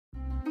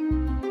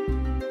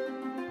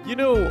You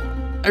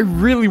know, I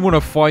really want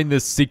to find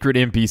this secret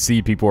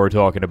NPC people are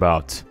talking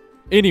about.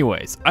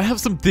 Anyways, I have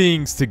some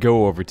things to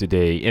go over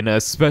today in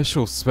a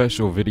special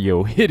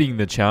video hitting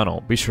the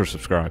channel. Be sure to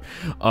subscribe.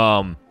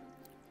 All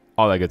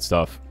that good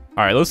stuff.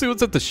 Alright, let's see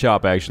what's at the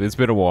shop, actually. It's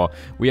been a while.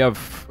 We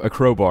have a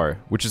crowbar,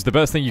 which is the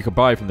best thing you can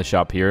buy from the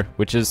shop here,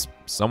 which is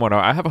somewhat...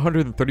 I have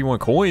 131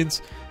 coins.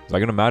 Is that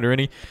going to matter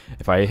any?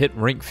 If I hit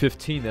rank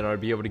 15, then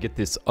I'd be able to get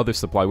this other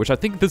supply, which I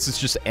think this is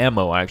just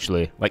ammo,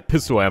 actually. Like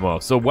pistol ammo.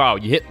 So, wow,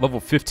 you hit level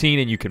 15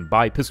 and you can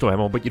buy pistol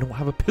ammo, but you don't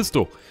have a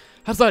pistol.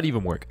 How does that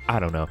even work? I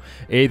don't know.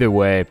 Either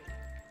way,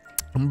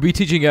 I'm going to be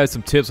teaching you guys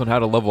some tips on how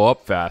to level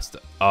up fast.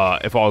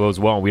 If all goes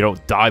well and we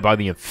don't die by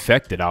the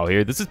infected out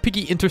here. This is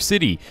Piggy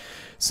Intercity.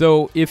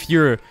 So, if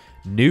you're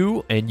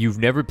new and you've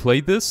never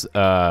played this,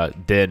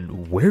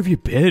 then where have you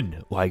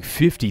been? Like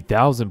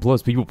 50,000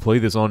 plus people play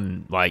this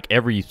on like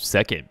every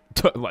second.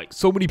 Like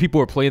so many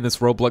people are playing this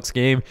Roblox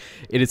game.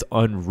 It is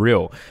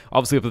unreal.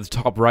 Obviously up at the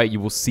top right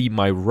you will see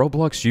my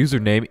Roblox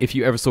username if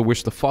you ever so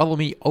wish to follow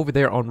me over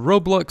there on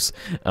Roblox.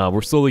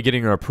 We're slowly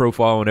getting our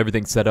profile and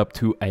everything set up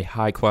to a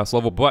high class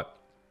level, but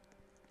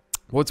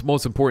what's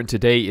most important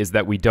today is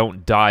that we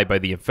don't die by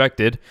the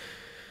infected.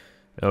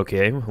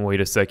 Okay,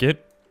 wait a second.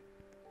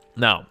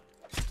 Now,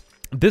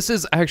 this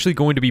is actually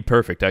going to be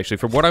perfect, actually,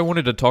 for what I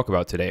wanted to talk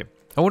about today.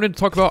 I wanted to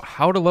talk about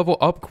how to level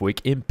up quick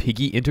in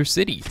Piggy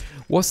Intercity.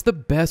 What's the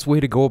best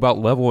way to go about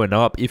leveling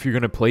up if you're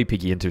going to play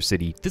Piggy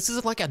Intercity? This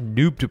is like a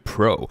noob to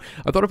pro.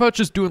 I thought about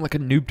just doing like a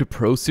noob to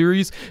pro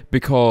series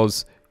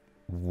because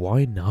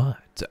why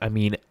not? I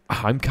mean,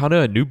 I'm kind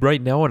of a noob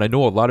right now, and I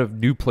know a lot of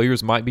new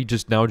players might be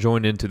just now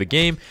joining into the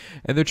game,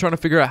 and they're trying to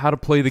figure out how to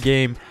play the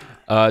game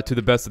to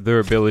the best of their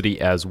ability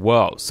as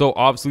well. So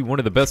obviously one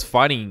of the best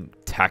fighting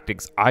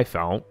tactics I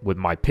found with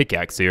my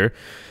pickaxe here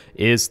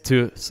is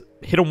to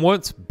hit them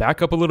once,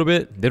 back up a little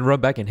bit, then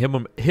run back and hit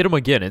them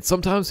again. And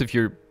sometimes if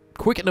you're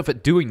quick enough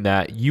at doing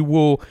that, you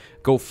will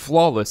go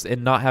flawless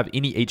and not have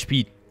any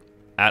HP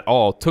at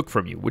all took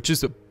from you, which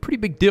is a pretty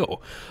big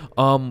deal.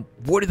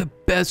 What are the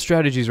best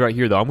strategies right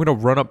here though? I'm gonna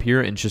run up here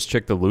and just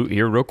check the loot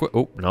here real quick.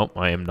 Oh no,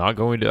 I am not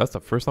going to. That's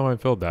the first time I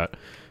failed that.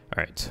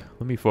 All right,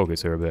 let me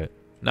focus here a bit.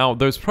 Now,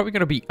 there's probably going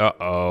to be...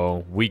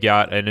 Uh-oh. We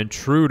got an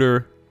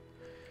intruder.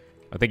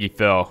 I think he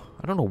fell.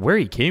 I don't know where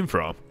he came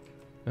from.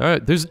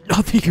 Alright, there's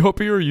nothing up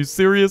here. Are you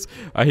serious?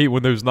 I hate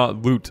when there's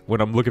not loot,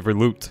 when I'm looking for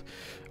loot.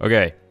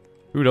 Okay.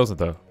 Who doesn't,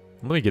 though?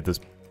 Let me get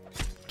this...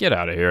 Get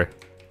out of here.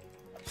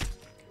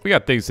 We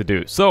got things to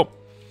do. So,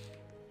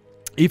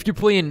 if you're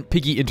playing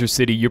Piggy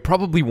Intercity, you're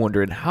probably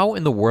wondering, how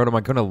in the world am I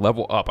going to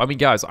level up? I mean,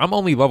 guys, I'm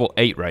only level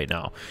 8 right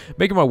now.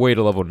 Making my way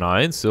to level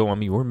 9, so, I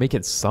mean, we're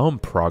making some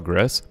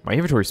progress. My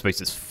inventory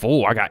space is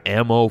full. I got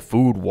ammo,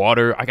 food,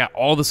 water. I got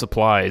all the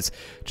supplies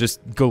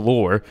just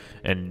galore.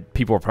 And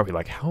people are probably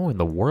like, how in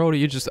the world are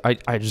you just...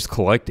 I just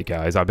collect it,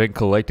 guys. I've been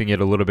collecting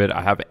it a little bit.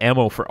 I have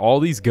ammo for all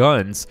these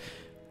guns,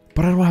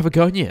 but I don't have a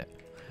gun yet.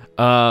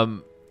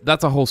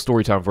 That's a whole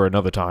story time for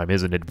another time,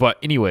 isn't it? But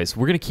anyways,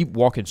 we're going to keep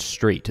walking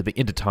straight to the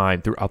end of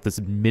time throughout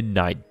this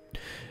midnight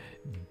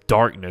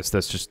darkness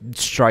that's just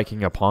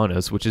striking upon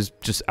us, which is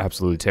just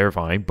absolutely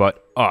terrifying.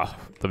 But,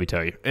 let me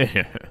tell you,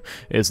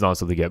 it's not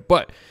something yet.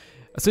 But,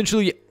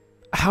 essentially,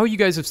 how you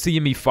guys have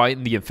seen me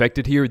fighting the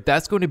infected here,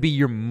 that's going to be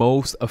your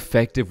most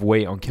effective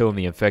way on killing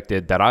the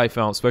infected that I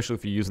found, especially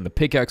if you're using the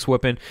pickaxe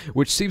weapon,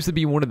 which seems to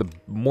be one of the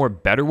more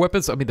better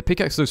weapons. I mean, the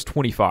pickaxe does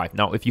 25.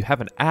 Now, if you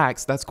have an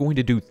axe, that's going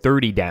to do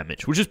 30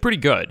 damage, which is pretty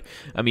good.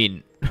 I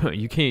mean,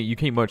 you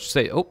can't much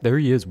say, oh, there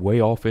he is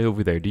way off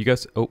over there. Do you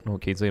guys, oh, no,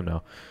 can't see him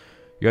now.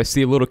 You guys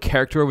see a little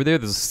character over there?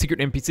 There's a secret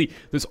NPC.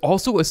 There's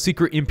also a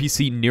secret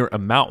NPC near a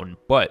mountain,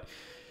 but...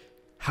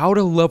 how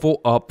to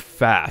level up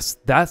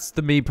fast. That's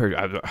the main part.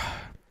 I'm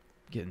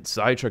getting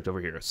sidetracked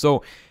over here.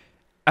 So,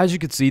 as you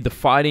can see, the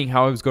fighting,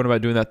 how I was going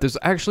about doing that, there's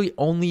actually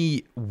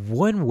only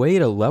one way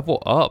to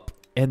level up.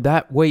 And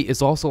that way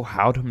is also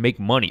how to make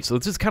money. So,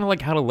 it's just kind of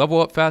like how to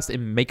level up fast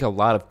and make a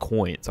lot of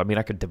coins. I mean,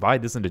 I could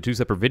divide this into 2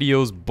 separate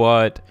videos,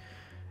 but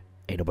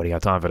ain't nobody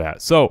got time for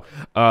that. So,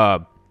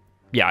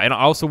 yeah, and I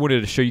also wanted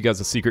to show you guys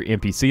a secret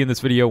NPC in this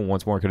video.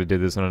 Once more, I could have did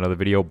this in another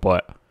video,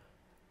 but...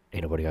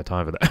 ain't nobody got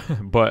time for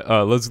that.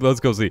 But let's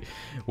go see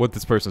what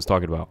this person's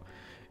talking about.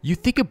 You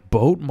think a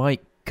boat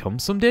might come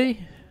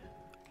someday?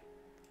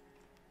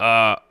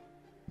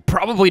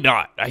 Probably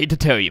not. I hate to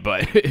tell you,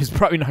 but it's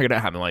probably not gonna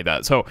happen like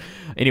that. So,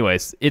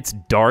 anyways, it's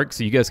dark,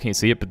 so you guys can't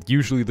see it, but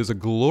usually there's a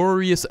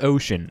glorious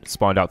ocean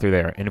spawned out through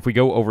there. And if we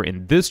go over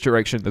in this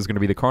direction, there's gonna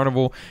be the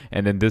carnival,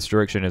 and then this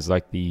direction is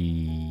like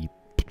the...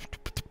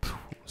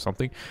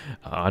 something.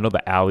 I know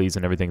the alleys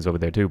and everything's over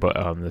there too, but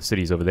the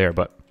city's over there,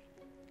 but...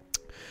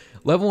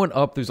 leveling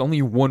up, there's only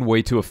one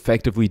way to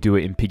effectively do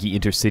it in Piggy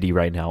Intercity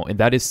right now, and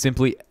that is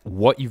simply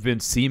what you've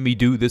been seeing me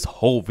do this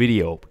whole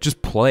video.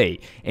 Just play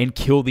and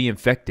kill the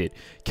infected.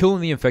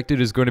 Killing the infected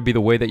is going to be the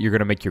way that you're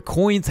going to make your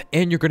coins,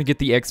 and you're going to get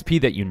the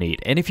XP that you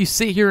need. And if you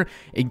sit here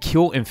and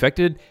kill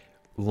infected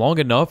long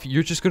enough,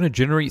 you're just going to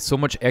generate so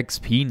much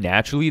XP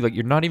naturally, like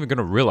you're not even going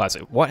to realize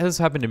it. What has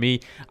happened to me,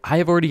 I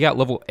have already got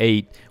level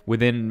 8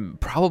 within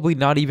probably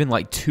not even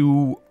like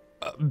 2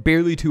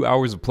 barely 2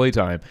 hours of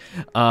playtime,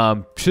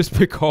 just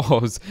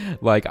because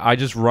like I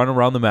just run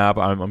around the map.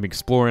 I'm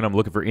exploring. I'm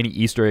looking for any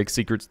Easter egg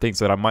secrets, things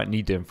that I might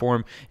need to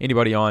inform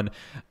anybody on.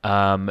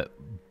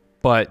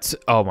 But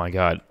oh my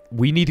god,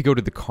 we need to go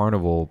to the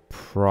carnival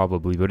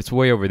probably, but it's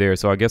way over there.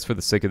 So I guess for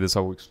the sake of this,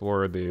 I'll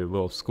explore the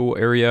little school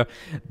area.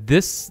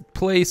 This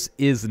place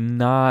is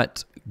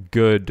not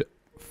good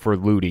for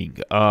looting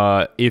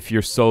if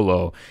you're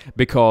solo,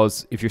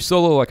 because if you're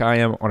solo like I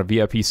am on a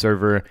VIP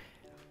server,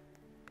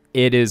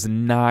 it is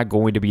not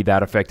going to be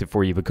that effective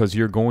for you, because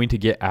you're going to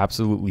get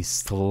absolutely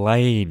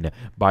slain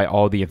by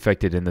all the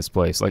infected in this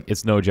place. Like,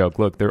 it's no joke.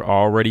 Look, they're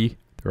already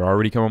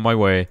coming my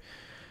way.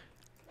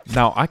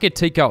 Now, I could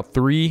taking out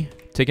three,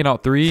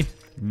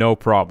 no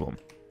problem.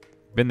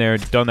 Been there,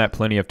 done that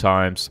plenty of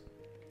times.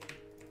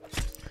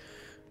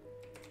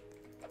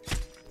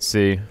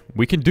 See,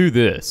 we can do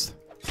this.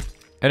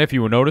 And if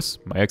you will notice,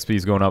 my XP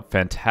is going up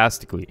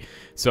fantastically.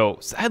 So,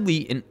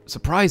 sadly and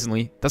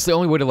surprisingly, that's the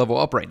only way to level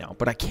up right now.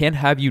 But I can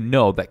have you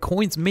know that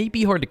coins may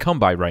be hard to come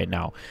by right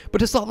now.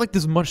 But it's not like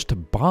there's much to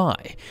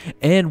buy.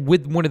 And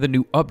with one of the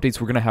new updates,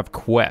 we're going to have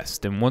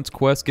quests. And once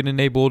quests get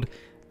enabled,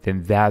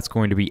 then that's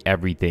going to be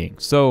everything.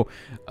 So,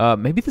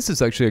 maybe this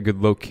is actually a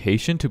good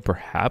location to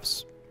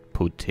perhaps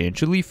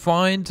potentially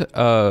find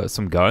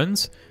some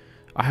guns.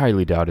 I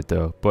highly doubt it,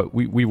 though. But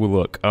we will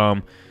look.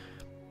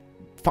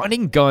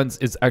 Finding guns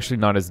is actually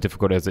not as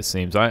difficult as it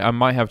seems. I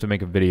might have to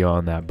make a video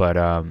on that, but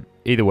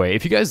either way,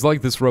 if you guys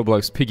like this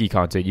Roblox Piggy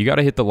content, you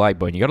gotta hit the like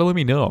button. You gotta let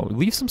me know.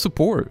 Leave some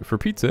support, for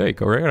Pete's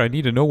sake, alright? I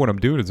need to know what I'm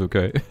doing is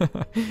okay.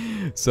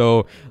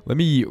 So, let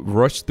me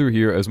rush through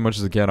here as much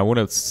as I can. I want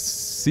to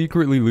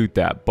secretly loot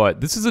that, but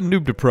this is a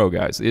noob to pro,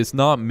 guys. It's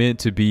not meant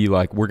to be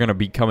like we're gonna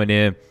be coming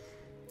in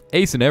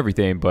ace and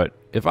everything, but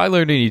if I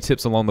learned any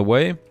tips along the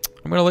way,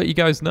 I'm gonna let you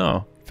guys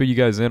know. Fill you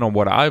guys in on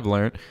what I've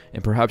learned,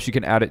 and perhaps you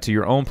can add it to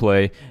your own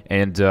play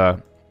and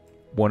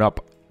one up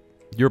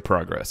your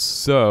progress.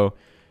 So,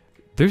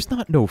 there's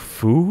no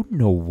food,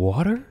 no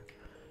water,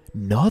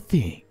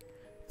 nothing.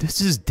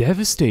 This is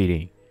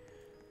devastating.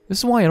 This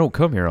is why I don't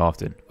come here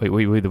often.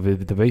 Wait,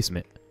 the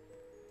basement.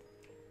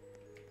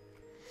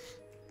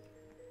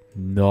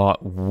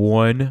 Not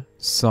one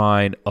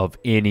sign of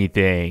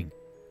anything.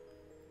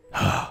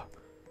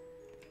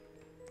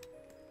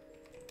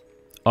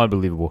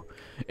 Unbelievable.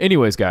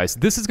 Anyways, guys,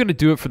 this is going to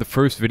do it for the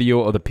first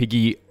video of the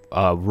Piggy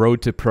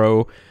Road to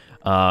Pro.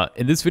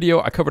 In this video,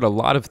 I covered a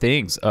lot of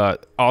things.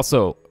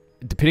 Also,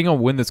 depending on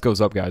when this goes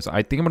up, guys,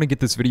 I think I'm going to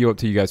get this video up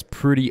to you guys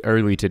pretty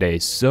early today.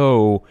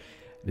 So,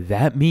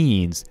 that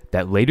means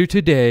that later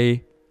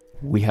today,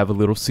 we have a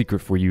little secret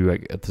for you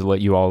to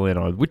let you all in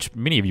on, which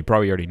many of you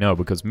probably already know,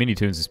 because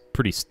Minitoons is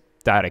pretty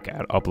static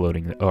at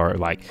uploading, or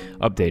like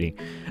updating.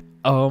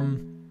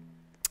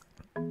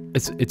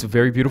 It's a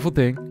very beautiful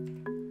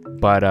thing,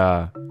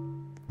 but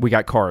we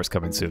got cars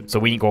coming soon, so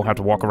we ain't gonna have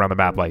to walk around the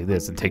map like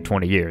this and take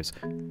 20 years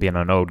being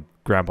an old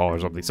grandpa or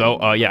something.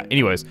 So, yeah,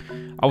 anyways,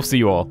 I will see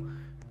you all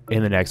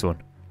in the next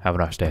one. Have a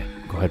nice day.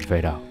 Go ahead and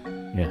fade out.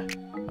 Yeah,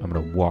 I'm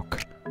gonna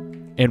walk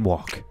and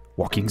walk.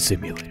 Walking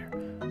simulator.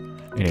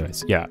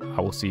 Anyways, yeah,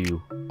 I will see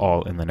you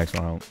all in the next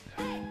one.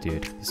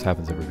 Dude, this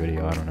happens every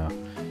video. I don't know.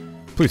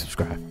 Please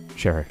subscribe,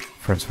 share it,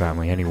 friends,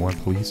 family, anyone,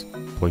 please.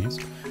 Please.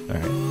 All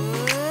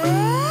right.